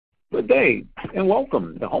Good day, and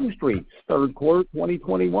welcome to HomeStreet's third quarter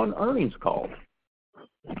 2021 earnings call.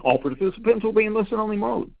 All participants will be in listen-only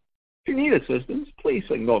mode. If you need assistance, please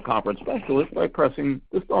signal a conference specialist by pressing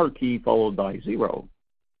the star key followed by 0.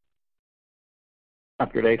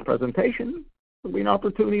 After today's presentation, there will be an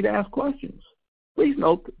opportunity to ask questions. Please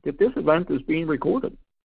note that this event is being recorded.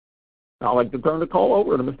 Now I'd like to turn the call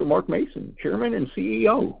over to Mr. Mark Mason, Chairman and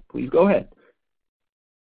CEO. Please go ahead.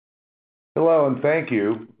 Hello, and thank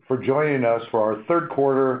you for joining us for our third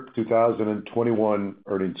quarter 2021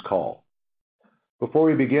 earnings call. Before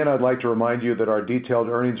we begin, I'd like to remind you that our detailed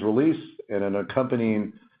earnings release and an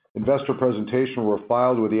accompanying investor presentation were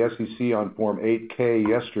filed with the SEC on Form 8-K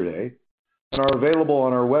yesterday and are available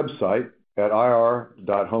on our website at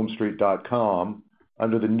ir.homestreet.com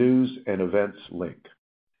under the News and Events link.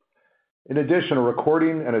 In addition, a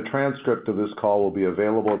recording and a transcript of this call will be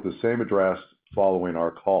available at the same address following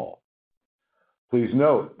our call. Please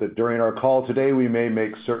note that during our call today, we may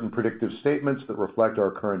make certain predictive statements that reflect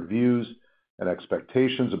our current views and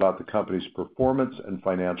expectations about the company's performance and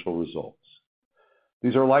financial results.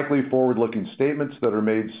 These are likely forward-looking statements that are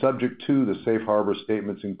made subject to the safe harbor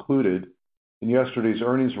statements included in yesterday's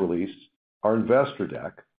earnings release, our investor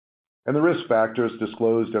deck, and the risk factors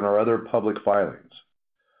disclosed in our other public filings.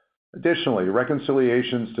 Additionally,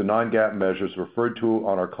 reconciliations to non-GAAP measures referred to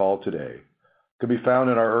on our call today can be found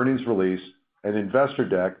in our earnings release and investor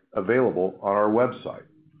deck available on our website.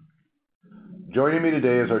 Joining me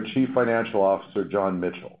today is our Chief Financial Officer, John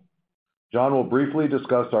Mitchell. John will briefly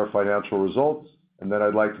discuss our financial results, and then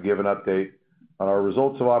I'd like to give an update on our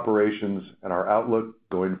results of operations and our outlook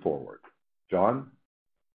going forward. John?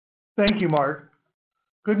 Thank you, Mark.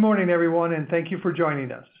 Good morning, everyone, and thank you for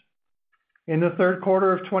joining us. In the third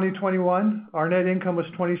quarter of 2021, our net income was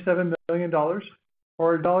 $27 million,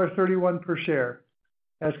 or $1.31 per share,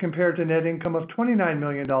 as compared to net income of $29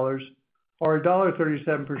 million, or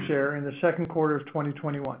 $1.37 per share in the second quarter of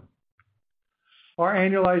 2021. Our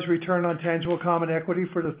annualized return on tangible common equity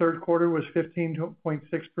for the third quarter was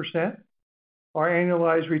 15.6%. Our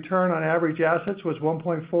annualized return on average assets was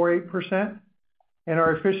 1.48%, and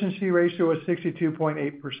our efficiency ratio was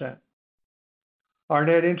 62.8%. Our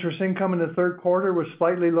net interest income in the third quarter was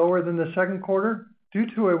slightly lower than the second quarter due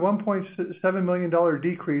to a $1.7 million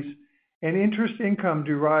decrease and interest income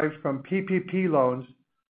derived from PPP loans,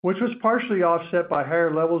 which was partially offset by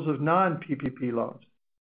higher levels of non-PPP loans.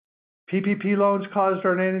 PPP loans caused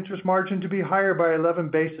our net interest margin to be higher by 11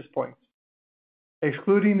 basis points.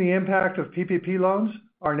 Excluding the impact of PPP loans,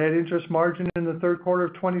 our net interest margin in the third quarter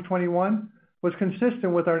of 2021 was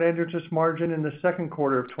consistent with our net interest margin in the second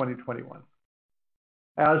quarter of 2021.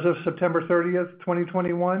 As of September 30th,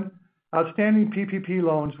 2021, outstanding PPP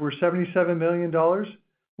loans were $77 million,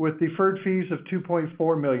 with deferred fees of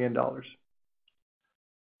 $2.4 million.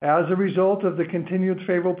 As a result of the continued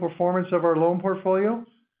favorable performance of our loan portfolio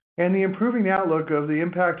and the improving outlook of the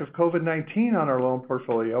impact of COVID-19 on our loan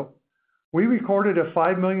portfolio, we recorded a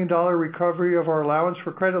 $5 million recovery of our allowance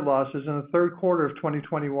for credit losses in the third quarter of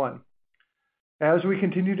 2021. As we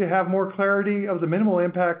continue to have more clarity of the minimal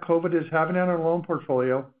impact COVID is having on our loan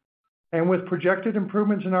portfolio, and with projected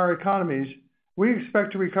improvements in our economies, we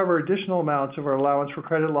expect to recover additional amounts of our allowance for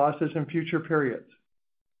credit losses in future periods.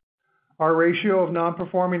 Our ratio of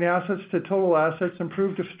non-performing assets to total assets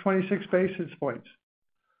improved to 26 basis points.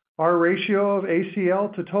 Our ratio of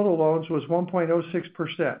ACL to total loans was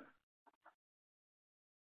 1.06%.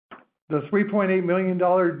 The $3.8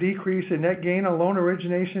 million decrease in net gain on loan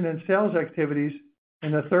origination and sales activities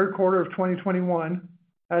in the third quarter of 2021,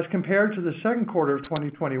 as compared to the second quarter of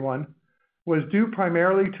 2021, was due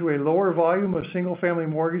primarily to a lower volume of single-family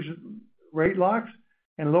mortgage rate locks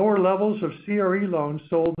and lower levels of CRE loans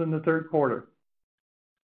sold in the third quarter.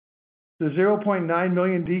 The $0.9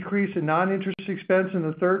 million decrease in non-interest expense in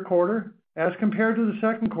the third quarter, as compared to the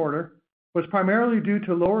second quarter, was primarily due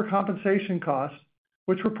to lower compensation costs,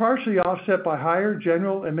 which were partially offset by higher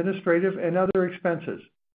general, administrative, and other expenses.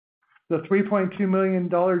 The $3.2 million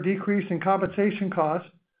decrease in compensation costs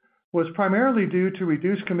was primarily due to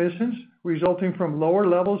reduced commissions resulting from lower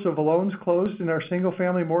levels of loans closed in our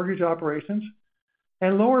single-family mortgage operations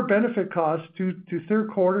and lower benefit costs due to third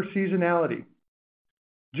quarter seasonality.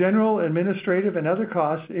 General, administrative, and other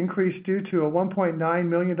costs increased due to a $1.9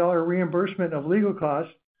 million reimbursement of legal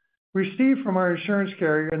costs received from our insurance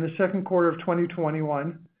carrier in the second quarter of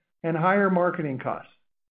 2021 and higher marketing costs.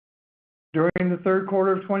 During the third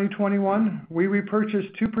quarter of 2021, we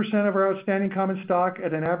repurchased 2% of our outstanding common stock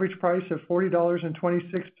at an average price of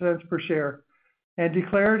 $40.26 per share and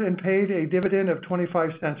declared and paid a dividend of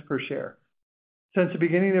 25 cents per share. Since the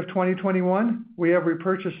beginning of 2021, we have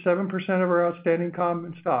repurchased 7% of our outstanding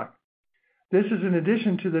common stock. This is in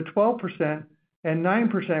addition to the 12% and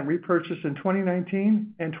 9% repurchased in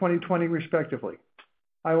 2019 and 2020 respectively.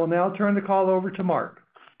 I will now turn the call over to Mark.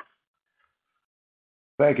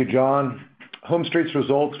 Thank you, John. HomeStreet's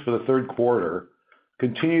results for the third quarter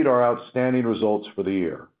continued our outstanding results for the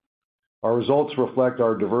year. Our results reflect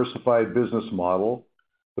our diversified business model,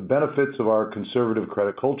 the benefits of our conservative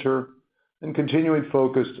credit culture, and continuing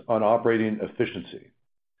focus on operating efficiency.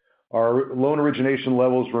 Our loan origination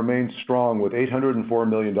levels remain strong with $804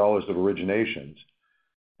 million of originations.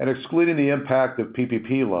 And excluding the impact of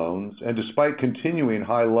PPP loans, and despite continuing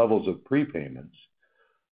high levels of prepayments,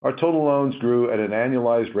 our total loans grew at an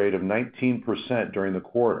annualized rate of 19% during the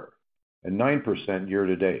quarter and 9% year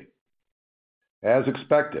to date. As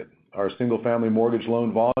expected, our single-family mortgage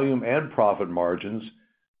loan volume and profit margins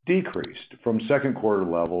decreased from second quarter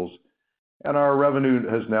levels, and our revenue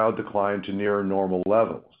has now declined to near normal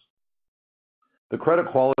levels. The credit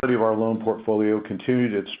quality of our loan portfolio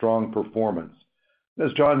continued its strong performance.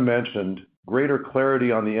 As John mentioned, greater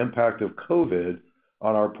clarity on the impact of COVID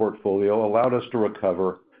on our portfolio allowed us to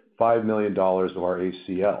recover $5 million of our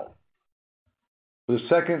ACL. For the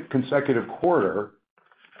second consecutive quarter,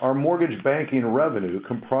 our mortgage banking revenue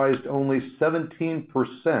comprised only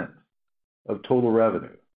 17% of total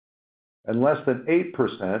revenue and less than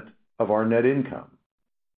 8% of our net income.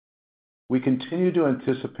 We continue to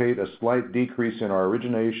anticipate a slight decrease in our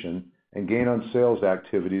origination and gain on sales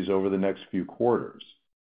activities over the next few quarters.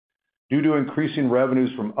 Due to increasing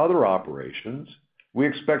revenues from other operations, we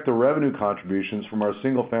expect the revenue contributions from our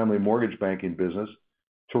single-family mortgage banking business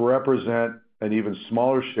to represent an even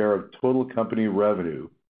smaller share of total company revenue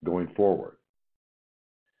going forward.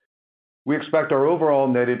 We expect our overall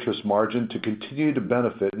net interest margin to continue to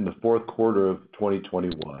benefit in the fourth quarter of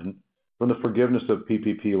 2021 from the forgiveness of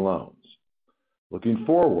PPP loans. Looking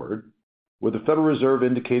forward, with the Federal Reserve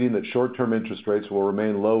indicating that short-term interest rates will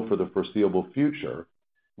remain low for the foreseeable future,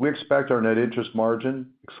 we expect our net interest margin,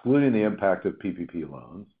 excluding the impact of PPP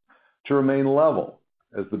loans, to remain level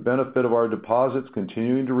as the benefit of our deposits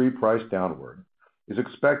continuing to reprice downward is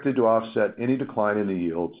expected to offset any decline in the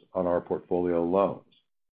yields on our portfolio loans.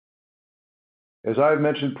 As I have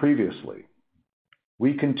mentioned previously,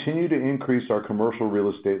 we continue to increase our commercial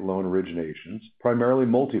real estate loan originations, primarily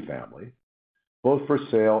multifamily, both for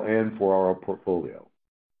sale and for our portfolio.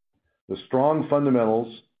 The strong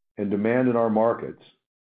fundamentals and demand in our markets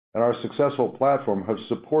and our successful platform have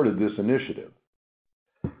supported this initiative.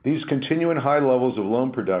 These continuing high levels of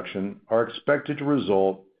loan production are expected to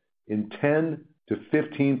result in 10 to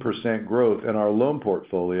 15% growth in our loan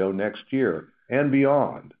portfolio next year and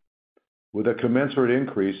beyond, with a commensurate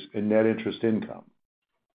increase in net interest income.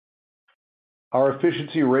 Our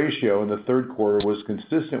efficiency ratio in the third quarter was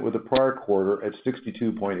consistent with the prior quarter at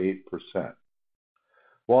 62.8%.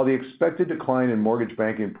 While the expected decline in mortgage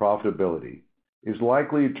banking profitability is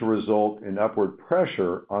likely to result in upward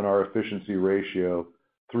pressure on our efficiency ratio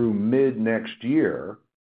through mid-next year,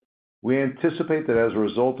 we anticipate that as a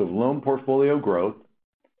result of loan portfolio growth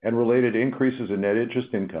and related increases in net interest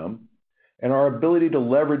income and our ability to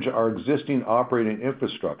leverage our existing operating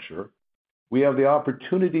infrastructure, we have the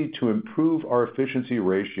opportunity to improve our efficiency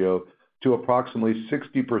ratio to approximately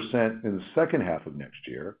 60% in the second half of next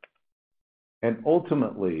year and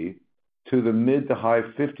ultimately to the mid to high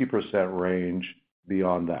 50% range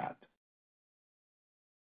beyond that.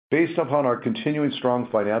 Based upon our continuing strong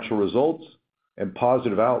financial results and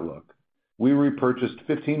positive outlook, we repurchased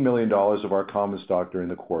 $15 million of our common stock during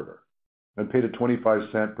the quarter and paid a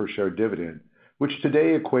 25-cent per share dividend, which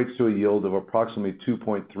today equates to a yield of approximately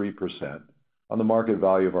 2.3% on the market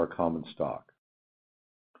value of our common stock.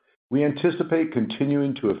 We anticipate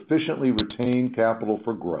continuing to efficiently retain capital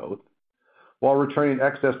for growth while returning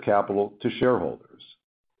excess capital to shareholders.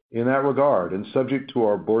 In that regard, and subject to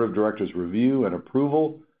our board of directors' review and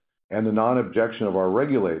approval and the non-objection of our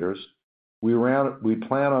regulators, we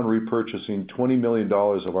plan on repurchasing $20 million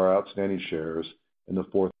of our outstanding shares in the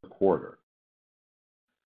fourth quarter.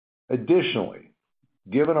 Additionally,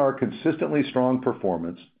 given our consistently strong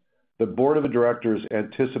performance, the board of directors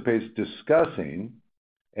anticipates discussing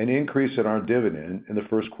an increase in our dividend in the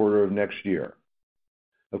first quarter of next year.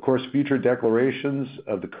 Of course, future declarations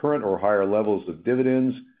of the current or higher levels of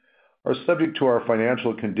dividends are subject to our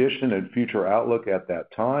financial condition and future outlook at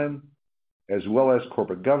that time, as well as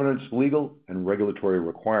corporate governance, legal, and regulatory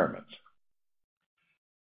requirements.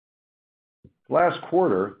 Last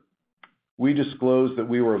quarter, we disclosed that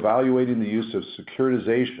we were evaluating the use of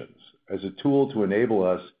securitizations as a tool to enable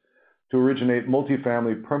us to originate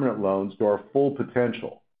multifamily permanent loans to our full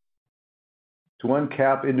potential, to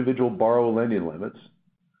uncap individual borrower lending limits,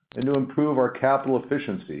 and to improve our capital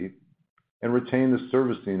efficiency and retain the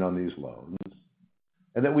servicing on these loans,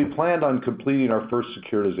 and that we planned on completing our first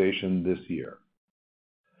securitization this year.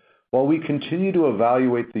 While we continue to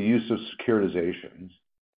evaluate the use of securitizations,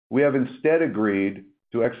 we have instead agreed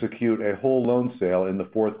to execute a whole loan sale in the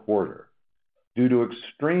fourth quarter due to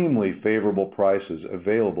extremely favorable prices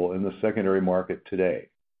available in the secondary market today.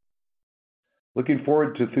 Looking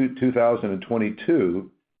forward to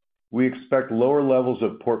 2022, we expect lower levels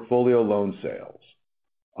of portfolio loan sales,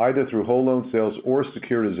 either through whole loan sales or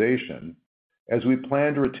securitization, as we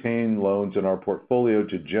plan to retain loans in our portfolio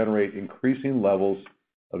to generate increasing levels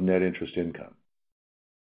of net interest income.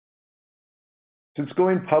 Since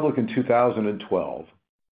going public in 2012,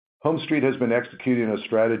 HomeStreet has been executing a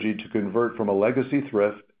strategy to convert from a legacy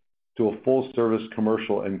thrift to a full-service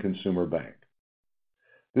commercial and consumer bank.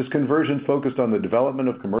 This conversion focused on the development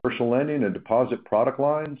of commercial lending and deposit product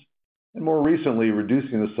lines, and more recently,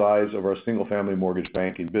 reducing the size of our single-family mortgage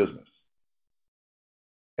banking business.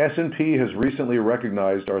 S&P has recently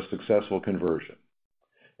recognized our successful conversion,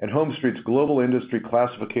 and HomeStreet's global industry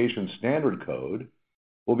classification standard code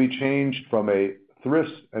will be changed from a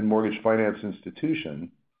thrift and mortgage finance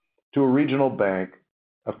institution to a regional bank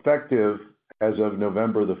effective as of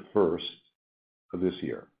November the 1st of this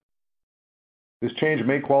year. This change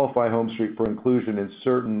may qualify HomeStreet for inclusion in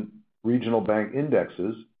certain regional bank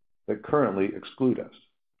indexes that currently exclude us.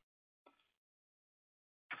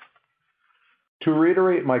 To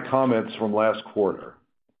reiterate my comments from last quarter,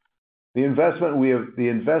 the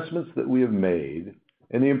investments that we have made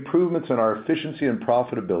and the improvements in our efficiency and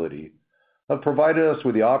profitability have provided us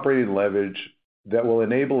with the operating leverage that will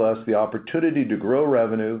enable us the opportunity to grow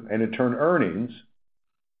revenue and in turn earnings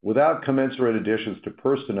without commensurate additions to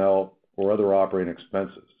personnel or other operating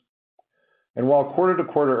expenses. And while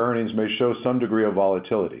quarter-to-quarter earnings may show some degree of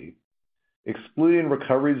volatility, excluding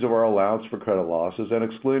recoveries of our allowance for credit losses and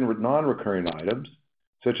excluding non-recurring items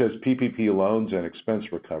such as PPP loans and expense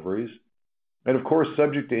recoveries, and of course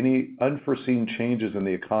subject to any unforeseen changes in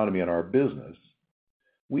the economy and our business,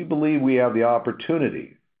 we believe we have the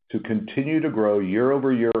opportunity to continue to grow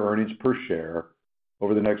year-over-year earnings per share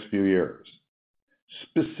over the next few years.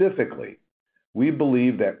 Specifically, we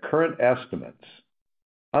believe that current estimates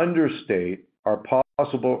understate our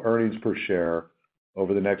possible earnings per share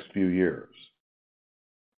over the next few years.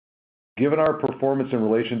 Given our performance in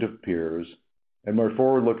relation to peers and my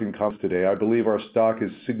forward-looking comments today, I believe our stock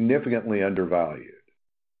is significantly undervalued.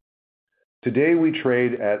 Today, we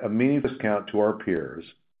trade at a meaningful discount to our peers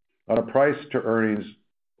on a price to earnings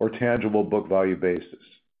or tangible book value basis.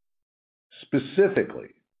 Specifically,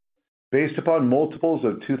 based upon multiples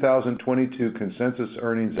of 2022 consensus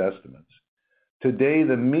earnings estimates, today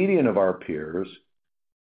the median of our peers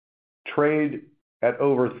trade at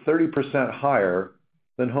over 30% higher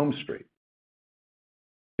than HomeStreet.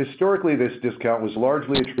 Historically, this discount was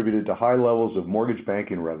largely attributed to high levels of mortgage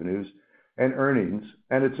banking revenues and earnings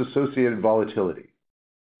and its associated volatility.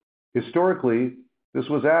 Historically, this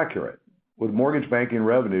was accurate, with mortgage banking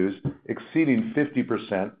revenues exceeding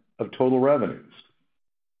 50% of total revenues.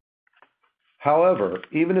 However,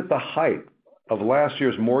 even at the height of last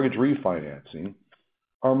year's mortgage refinancing,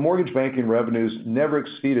 our mortgage banking revenues never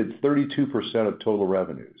exceeded 32% of total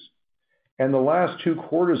revenues, and the last 2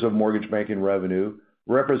 quarters of mortgage banking revenue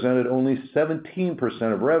represented only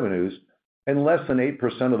 17% of revenues and less than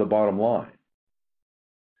 8% of the bottom line.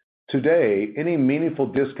 Today, any meaningful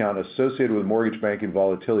discount associated with mortgage banking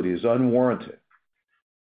volatility is unwarranted,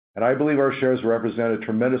 and I believe our shares represent a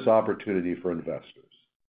tremendous opportunity for investors.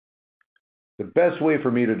 The best way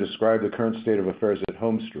for me to describe the current state of affairs at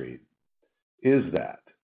HomeStreet is that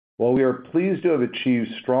while we are pleased to have achieved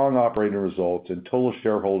strong operating results and total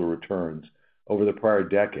shareholder returns over the prior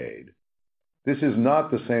decade, this is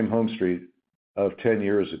not the same HomeStreet of 10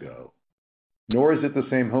 years ago, nor is it the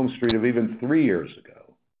same HomeStreet of even 3 years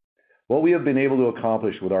ago. What we have been able to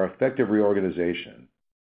accomplish with our effective reorganization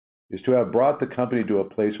is to have brought the company to a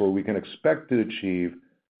place where we can expect to achieve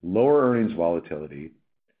lower earnings volatility,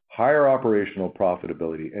 higher operational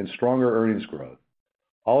profitability, and stronger earnings growth,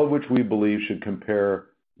 all of which we believe should compare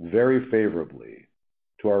very favorably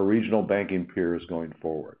to our regional banking peers going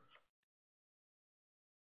forward.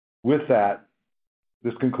 With that,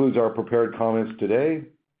 this concludes our prepared comments today.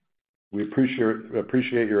 We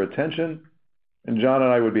appreciate your attention, and John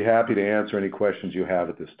and I would be happy to answer any questions you have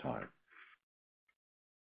at this time.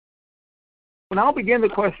 We'll now begin the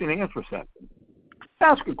question and answer session. To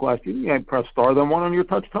ask a question, you may press star then 1 on your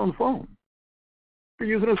touch-tone phone. If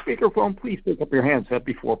you're using a speakerphone, please pick up your handset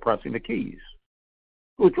before pressing the keys.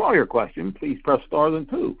 To withdraw your question, please press star then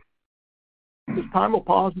 2. This time we'll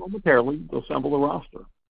pause momentarily to assemble the roster.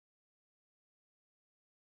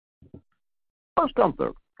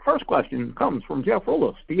 First question comes from Jeff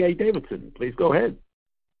Rullis, D.A. Davidson. Please go ahead.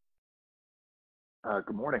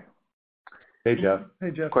 Good morning. Hey, Jeff.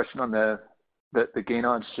 Hey, Jeff. Question on the gain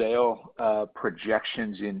on sale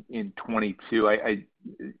projections in 22.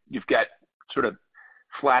 You've got sort of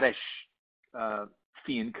flattish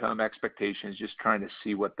fee income expectations. Just trying to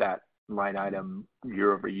see what that line item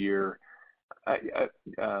year over year.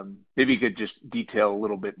 Maybe you could just detail a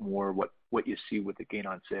little bit more what you see with the gain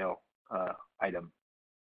on sale item.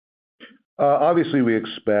 Obviously, we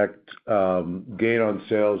expect gain on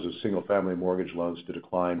sales of single-family mortgage loans to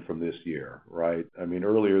decline from this year, right? I mean,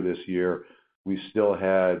 earlier this year, we still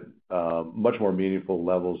had much more meaningful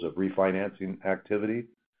levels of refinancing activity.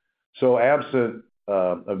 So absent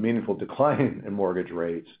a meaningful decline in mortgage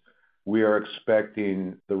rates, we are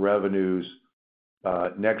expecting the revenues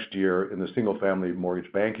next year in the single-family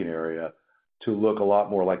mortgage banking area to look a lot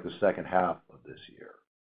more like the second half of this year.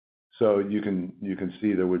 So you can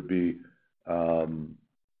see there would be a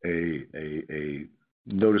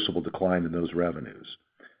noticeable decline in those revenues.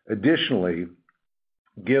 Additionally,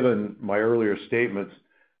 given my earlier statements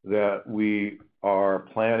that we are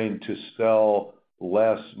planning to sell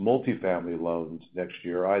less multifamily loans next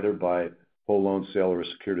year, either by whole loan sale or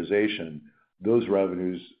securitization, those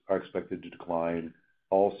revenues are expected to decline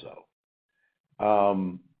also.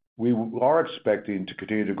 We are expecting to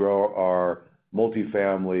continue to grow our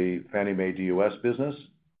multifamily Fannie Mae DUS business.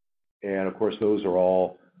 And of course, those are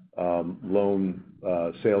all loan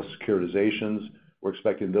sales securitizations. We're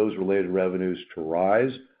expecting those related revenues to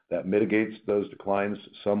rise. That mitigates those declines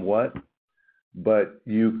somewhat. But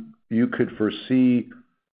you could foresee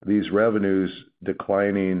these revenues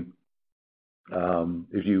declining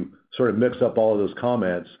if you sort of mix up all of those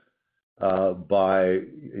comments by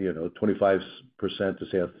 25% to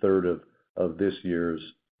say a third of this year's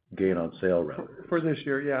gain on sale revenue. For this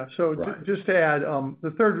year, yeah. So right. Just to add,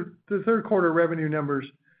 the third quarter revenue numbers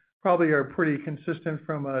probably are pretty consistent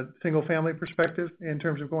from a single family perspective in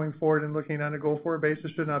terms of going forward and looking on a go forward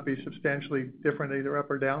basis. Should not be substantially different either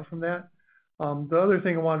up or down from that. The other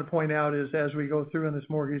thing I wanted to point out is as we go through in this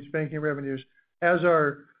mortgage banking revenues, as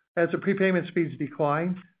the prepayment speeds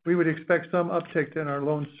decline, we would expect some uptick in our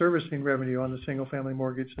loan servicing revenue on the single family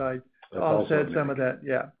mortgage side to offset some of that.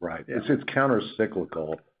 Yeah. Right. Yeah. It's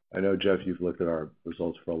counter-cyclical. I know, Jeff, you've looked at our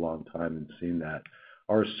results for a long time and seen that.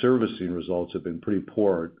 Our servicing results have been pretty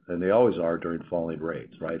poor, and they always are during falling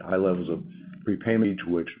rates, right? High levels of prepayment,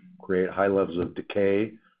 which create high levels of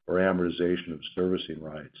decay or amortization of servicing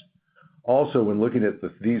rights. Also, when looking at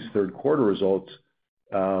these third quarter results,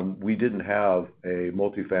 we didn't have a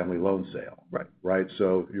multifamily loan sale. Right.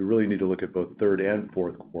 So you really need to look at both third and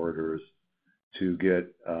fourth quarters to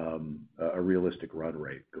get a realistic run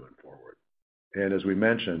rate going forward. And as we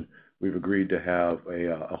mentioned, we've agreed to have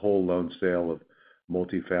a whole loan sale of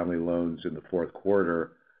multifamily loans in the fourth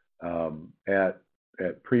quarter at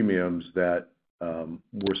premiums that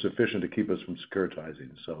were sufficient to keep us from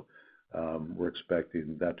securitizing. So we're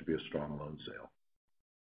expecting that to be a strong loan sale.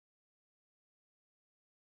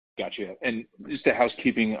 Gotcha. And just a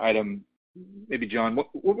housekeeping item, maybe John, what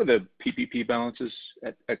were the PPP balances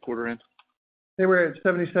at quarter end? They were at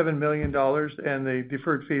 $77 million, and the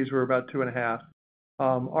deferred fees were about 2.5.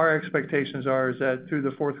 Our expectations is that through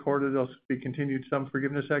the fourth quarter, there'll be continued some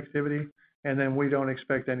forgiveness activity, and then we don't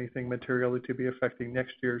expect anything materially to be affecting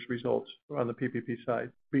next year's results on the PPP side.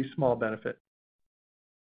 Be small benefit.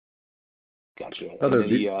 Gotcha.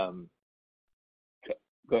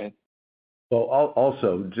 Go ahead. Well,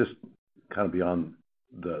 also, just kind of beyond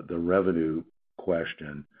the revenue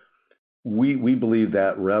question, we believe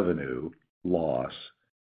that revenue loss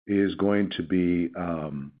is going to be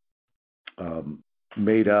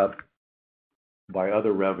made up by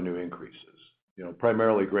other revenue increases,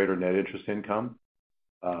 primarily greater net interest income.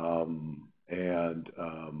 All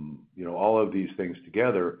of these things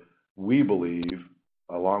together, we believe,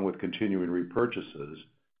 along with continuing repurchases,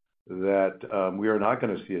 that we are not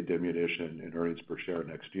going to see a diminution in earnings per share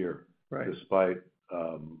next year, right, despite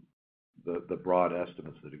the broad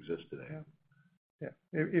estimates that exist today. Yeah. Yeah.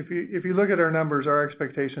 If you look at our numbers, our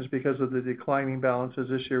expectations because of the declining balances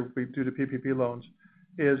this year due to PPP loans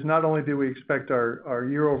is not only do we expect our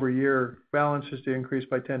year over year balances to increase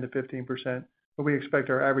by 10 to 15%, but we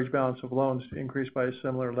expect our average balance of loans to increase by a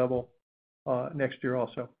similar level next year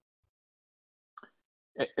also.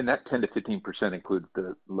 And that 10 to 15% includes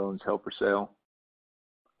the loans held for sale?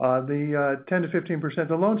 The 10 to 15%,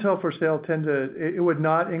 the loans held for sale it would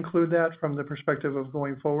not include that from the perspective of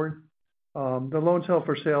going forward. The loans held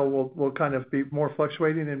for sale will kind of be more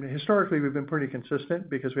fluctuating, and historically we've been pretty consistent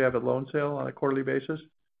because we have a loan sale on a quarterly basis.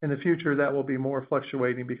 in the future, that will be more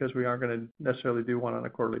fluctuating because we aren't going to necessarily do one on a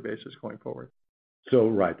quarterly basis going forward. So,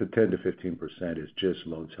 right, the 10 to 15% is just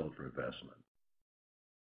loans held for investment.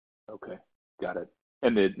 Okay, got it.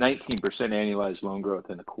 And the 19% annualized loan growth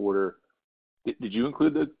in the quarter, did you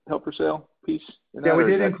include the held for sale piece in that? Yeah, we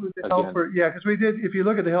did include the held for, because we did, if you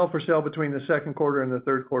look at the held for sale between the second quarter and the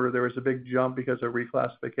third quarter, there was a big jump because of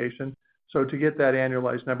reclassification. So to get that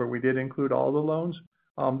annualized number, we did include all the loans.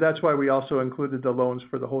 That's why we also included the loans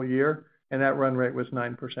for the whole year, and that run rate was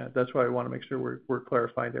 9%. That's why we want to make sure we're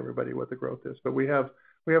clarifying to everybody what the growth is. But we have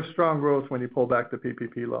strong growth when you pull back the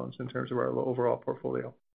PPP loans in terms of our overall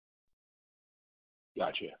portfolio.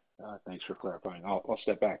 Gotcha. Thanks for clarifying. I'll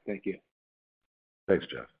step back. Thank you. Thanks,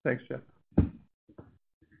 Jeff. Thanks, Jeff.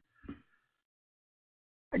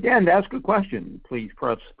 Again, to ask a question, please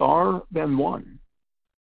press star, then 1.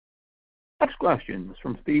 Next question is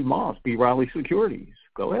from Steve Moss, B. Riley Securities.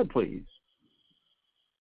 Go ahead, please.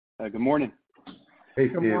 Good morning. Hey,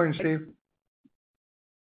 Steve. Good morning, Steve.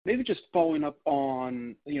 Maybe just following up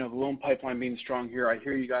on, the loan pipeline being strong here. I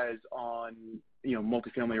hear you guys on,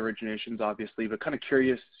 multifamily originations, obviously, but kind of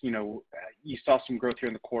curious, you saw some growth here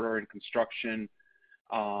in the quarter in construction,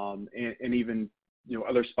 and even,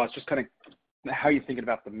 other spots. Just kind of how you thinking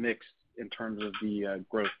about the mix in terms of the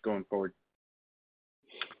growth going forward?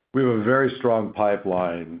 We have a very strong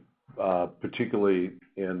pipeline, particularly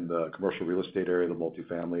in the commercial real estate area, the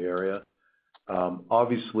multifamily area.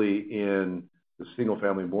 Obviously, in the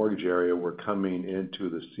single-family mortgage area, we're coming into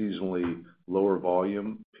the seasonally lower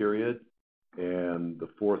volume period, and the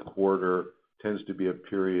fourth quarter tends to be a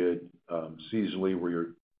period seasonally where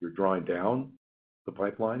you're drawing down the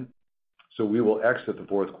pipeline. So we will exit the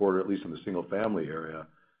fourth quarter, at least in the single-family area,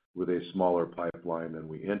 with a smaller pipeline than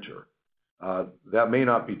we enter. That may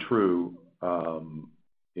not be true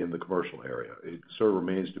in the commercial area. It sort of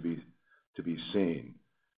remains to be seen.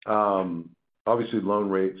 Obviously, loan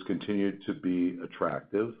rates continue to be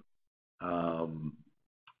attractive, and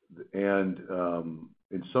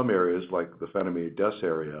in some areas, like the Fannie Mae DUS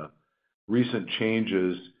area, recent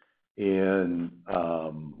changes in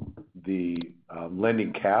the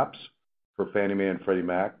lending caps for Fannie Mae and Freddie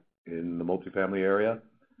Mac in the multifamily area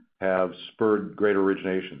have spurred greater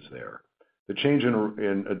originations there. The change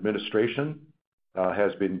in administration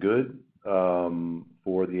has been good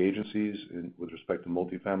for the agencies with respect to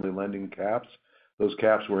multifamily lending caps. Those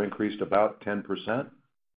caps were increased about 10%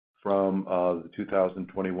 from the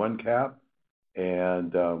 2021 cap,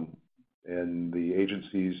 and the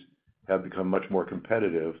agencies have become much more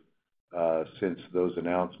competitive since those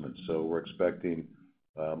announcements. So we're expecting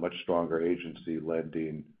much stronger agency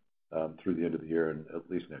lending through the end of the year and at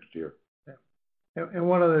least next year. And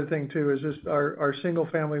one other thing, too, is just our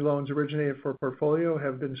single-family loans originated for portfolio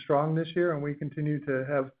have been strong this year, and we continue to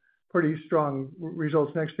have pretty strong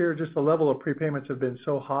results next year. Just the level of prepayments have been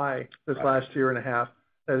so high this last year and a half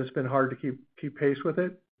that it's been hard to keep pace with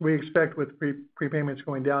it. We expect with prepayments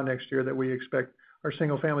going down next year that we expect our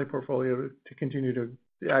single-family portfolio to continue to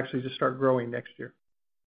actually just start growing next year.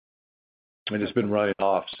 And it's been running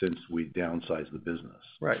off since we downsized the business.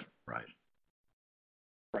 Right. Right.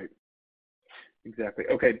 Right. Exactly.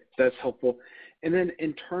 Okay, that's helpful. And then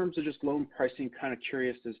in terms of just loan pricing, kind of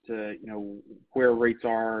curious as to, where rates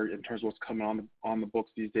are in terms of what's coming on the books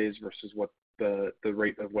these days versus what the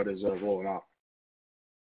rate of what is rolling off.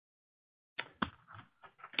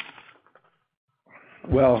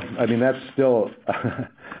 Well, I mean, that's still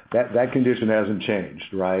that condition hasn't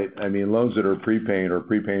changed, right? I mean, loans that are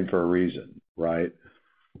prepaying for a reason, right?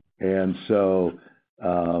 And so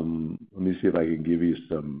let me see if I can give you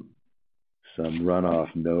some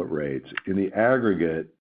runoff note rates. In the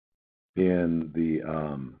aggregate, in the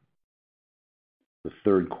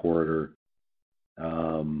third quarter,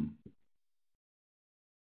 let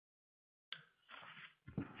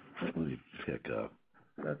me pick up.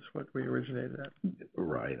 That's what we originated at.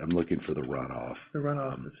 Right. I'm looking for the runoff. The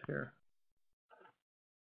runoff is here.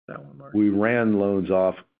 That one, Mark. We ran loans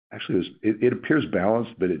off. Actually, it appears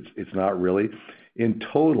balanced, but it's not really. In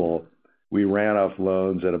total, we ran off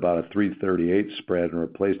loans at about a 338 spread and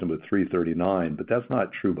replaced them with 339, but that's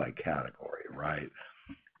not true by category, right?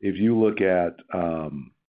 If you look at,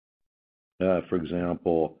 for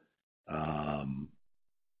example,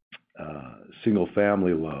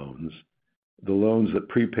 single-family loans, the loans that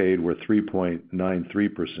prepaid were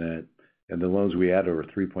 3.93%, and the loans we added were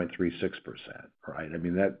 3.36%, right? I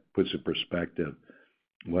mean, that puts in perspective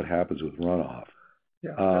what happens with runoff.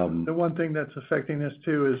 Yeah. The one thing that's affecting this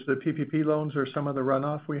too is the PPP loans are some of the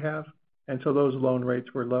runoff we have, and so those loan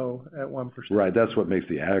rates were low at 1%. Right. That's what makes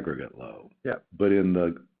the aggregate low. Yeah. But in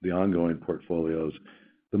the ongoing portfolios,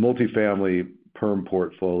 the multifamily perm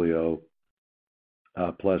portfolio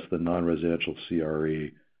plus the non-residential CRE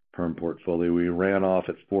perm portfolio. We ran off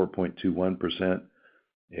at 4.21%,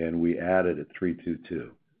 and we added at 3.22,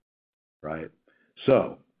 right?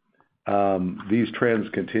 So these trends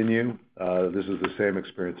continue. This is the same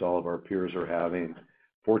experience all of our peers are having.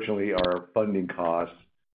 Fortunately, our funding costs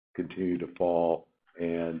continue to fall,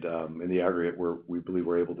 and in the aggregate, we believe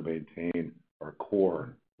we're able to maintain our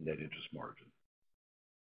core net interest margin.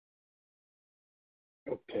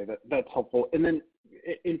 Okay, that's helpful. And then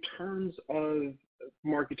in terms of,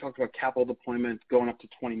 Mark, you talked about capital deployment going up to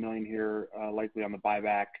 $20 million here, likely on the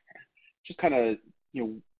buyback. Just kind of,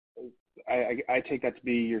 I take that to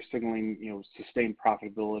be you're signaling, sustained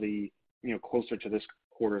profitability, closer to this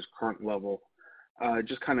quarter's current level.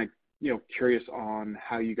 Just kind of, curious on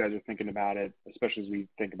how you guys are thinking about it, especially as we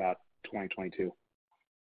think about 2022.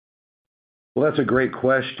 Well, that's a great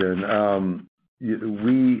question.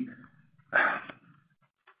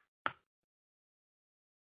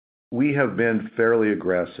 We have been fairly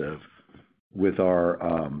aggressive with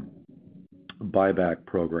our buyback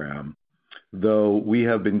program, though we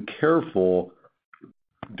have been careful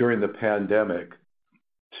during the pandemic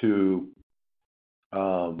to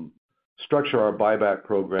structure our buyback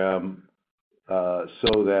program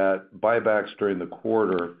so that buybacks during the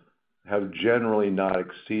quarter have generally not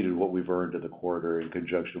exceeded what we've earned in the quarter in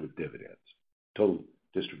conjunction with dividends, total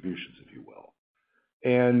distributions, if you will.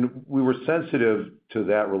 And we were sensitive to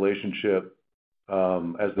that relationship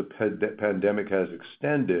as the pandemic has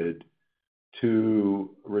extended to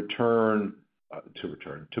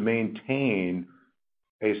maintain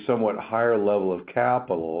a somewhat higher level of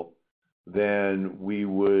capital than we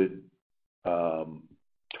would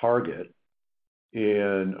target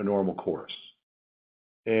in a normal course.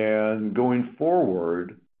 And going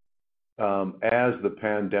forward, as the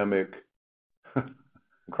pandemic, I'm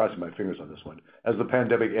crossing my fingers on this one, as the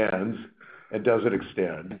pandemic ends and doesn't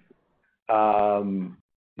extend,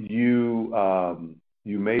 you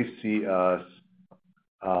may see us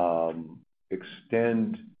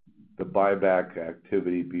extend the buyback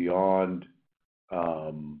activity beyond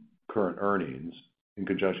current earnings in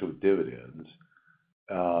conjunction with dividends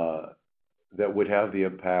that would have the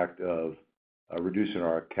impact of reducing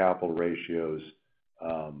our capital ratios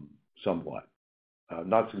somewhat,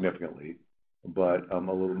 not significantly, but a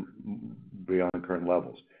little beyond current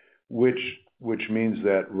levels, which means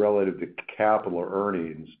that relative to capital or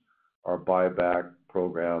earnings, our buyback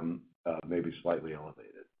program may be slightly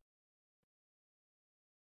elevated.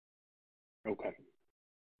 Okay.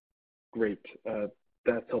 Great.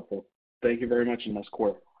 That's helpful. Thank you very much, and nice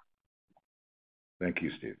quarter. Thank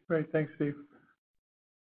you, Steve. Great. Thanks, Steve.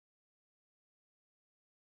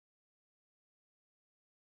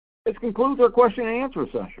 This concludes our question and answer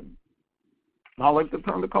session. I'd like to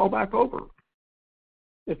turn the call back over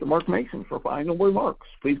Mr. Mark Mason for final remarks.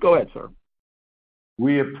 Please go ahead, sir.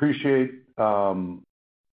 We appreciate.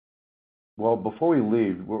 Well, before we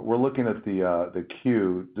leave, we're looking at the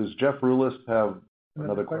queue. Does Jeff Rulis have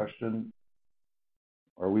another question?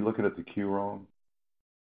 Are we looking at the queue wrong?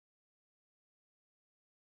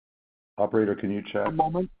 Operator, can you check? A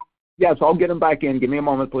moment. Yes, I'll get him back in. Give me a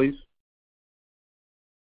moment, please.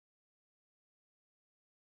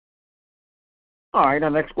 All right, our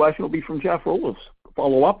next question will be from Jeff Rulis.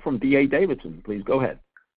 Follow up from D.A. Davidson. Please go ahead.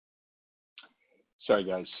 Sorry,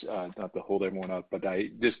 guys, not to hold everyone up, but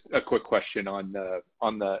just a quick question on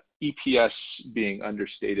the EPS being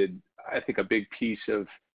understated. I think a big piece of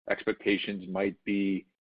expectations might be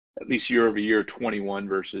at least year over year, 21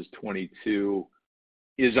 versus 22,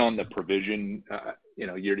 is on the provision.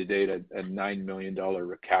 Year to date, a $9 million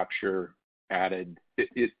recapture added.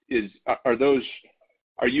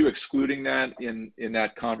 Are you excluding that in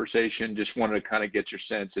that conversation? Just wanted to kind of get your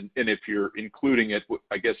sense. And if you're including it,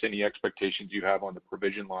 I guess any expectations you have on the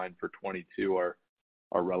provision line for 22 are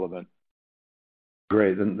relevant.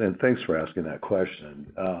 Great, and thanks for asking that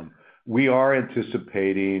question. We are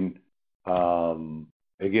anticipating,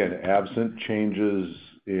 again, absent changes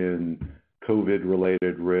in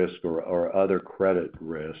COVID-related risk or other credit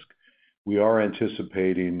risk, we are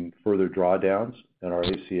anticipating further drawdowns in our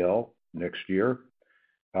ACL next year.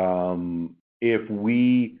 If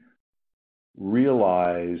we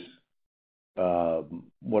realize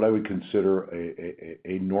what I would consider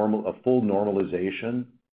a full normalization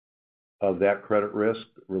of that credit risk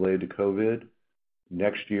related to COVID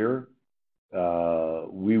next year,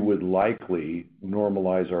 we would likely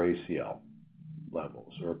normalize our ACL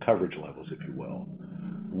levels or coverage levels, if you will,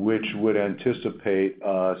 which would anticipate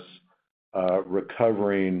us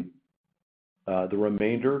recovering the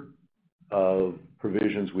remainder of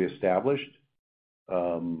provisions we established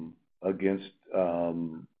against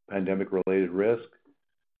pandemic-related risk,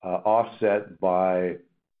 offset by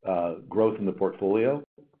growth in the portfolio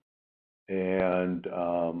and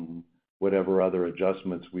whatever other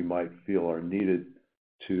adjustments we might feel are needed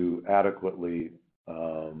to adequately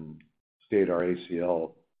state our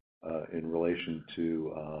ACL in relation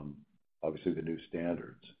to obviously the new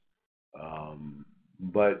standards.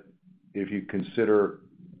 But if you consider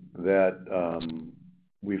that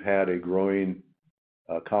we've had a growing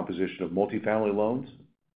composition of multifamily loans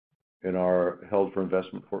in our held for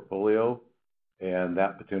investment portfolio and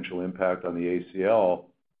that potential impact on the ACL,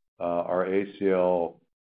 our ACL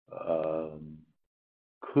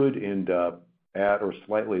could end up at or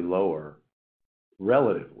slightly lower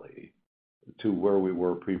relatively to where we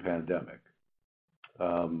were pre-pandemic.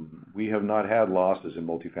 We have not had losses in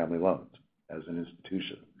multifamily loans as an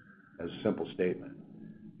institution, as a simple statement.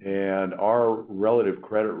 And our relative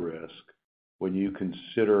credit risk, when you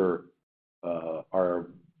consider our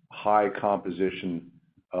high composition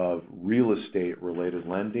of real estate related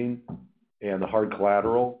lending and the hard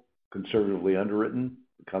collateral conservatively underwritten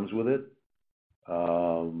that comes with it,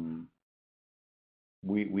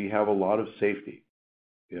 we have a lot of safety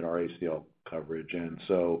in our ACL coverage. And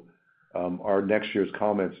so our next year's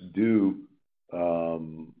comments do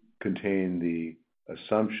contain the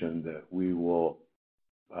assumption that we will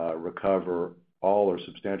recover all or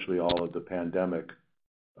substantially all of the pandemic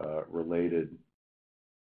related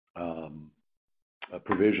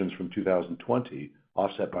provisions from 2020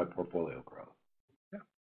 offset by portfolio growth. Yeah.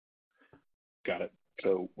 Got it.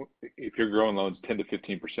 So if you're growing loans 10 to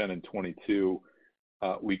 15% in 22,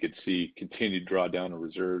 we could see continued drawdown of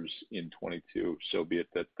reserves in 22. So be it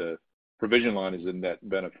that the provision line is a net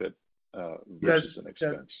benefit versus an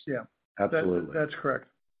expense. Yeah, Absolutely. that's correct.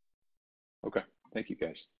 Okay. Thank you,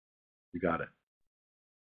 guys. You got it.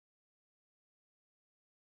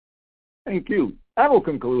 Thank you. That will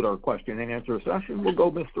conclude our question and answer session. We'll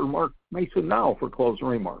go Mr. Mark Mason now for closing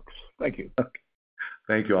remarks. Thank you.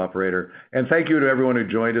 Thank you, operator. And thank you to everyone who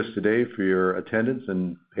joined us today for your attendance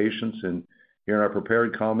and patience in hearing our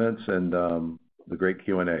prepared comments and the great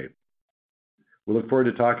Q&A. We look forward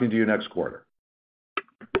to talking to you next quarter.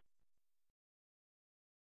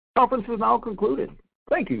 Conference is now concluded.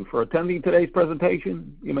 Thank you for attending today's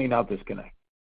presentation. You may now disconnect.